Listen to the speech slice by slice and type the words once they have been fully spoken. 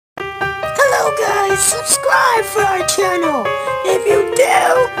guys subscribe for our channel. If you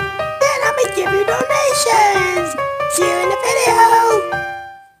do, then I'ma give you donations. See you in the video.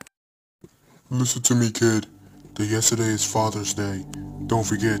 Listen to me, kid. That yesterday is Father's Day. Don't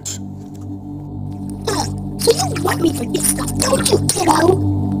forget. So you want me for this stuff, don't you, kiddo?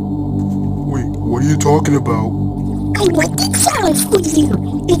 Wait, what are you talking about? I want the challenge for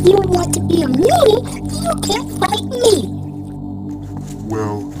you. If you want to be a mule, you can't fight me.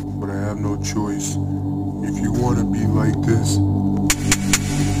 Well, but I have no choice. If you want to be like this,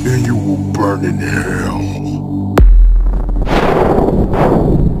 then you will burn in hell.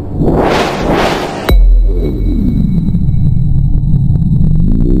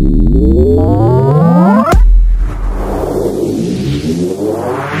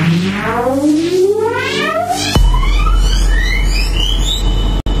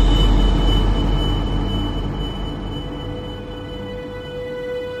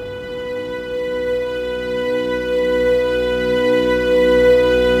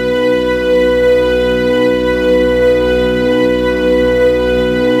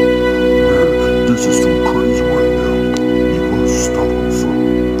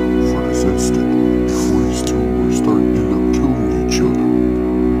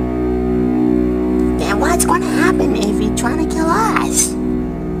 What's gonna happen if he's trying to kill us?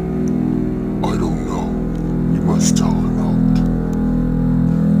 I don't know. You must tell him out.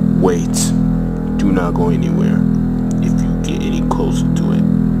 Wait. Do not go anywhere. If you get any closer to it,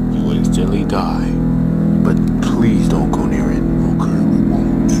 you will instantly die. But please don't go near it. Okay, we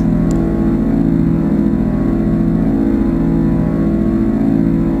won't.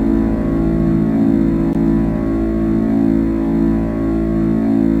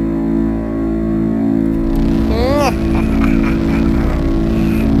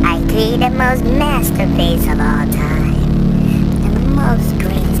 The most masterpiece of all time, and the most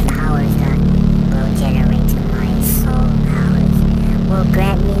greatest powers that will generate my soul powers will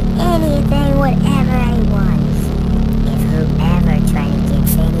grant me anything, whatever I want. If whoever tries to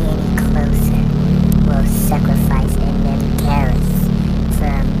get any closer will sacrifice in them carrots for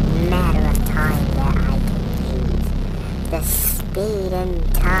a matter of time that I can use. The speed and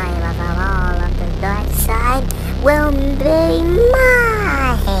time of all of the dark side will be mine.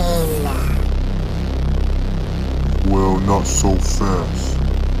 Well, not so fast.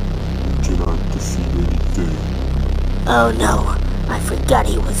 You cannot defeat anything. Oh no, I forgot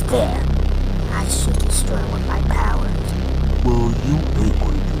he was there. I should destroy him with my powers. Well, you ain't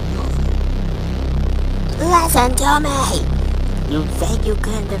gonna do nothing. Listen to me! You think you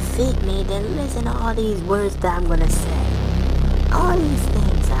can defeat me, then listen to all these words that I'm gonna say. All these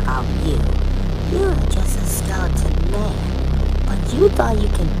things about you. You're just a skeleton man. But you thought you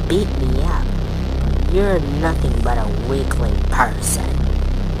can beat me up. You're nothing but a weakling person.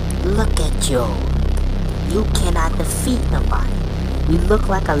 Look at you. You cannot defeat nobody. You look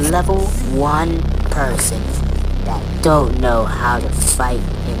like a level 1 person that don't know how to fight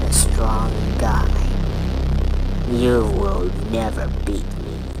in a strong guy. You will never beat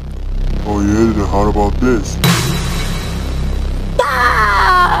me. Oh yeah, then how about this?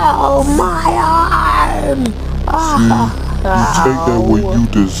 Oh, my arm! See, you take that what you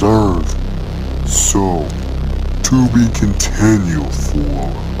deserve. So, to be continued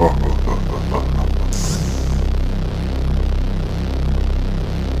for.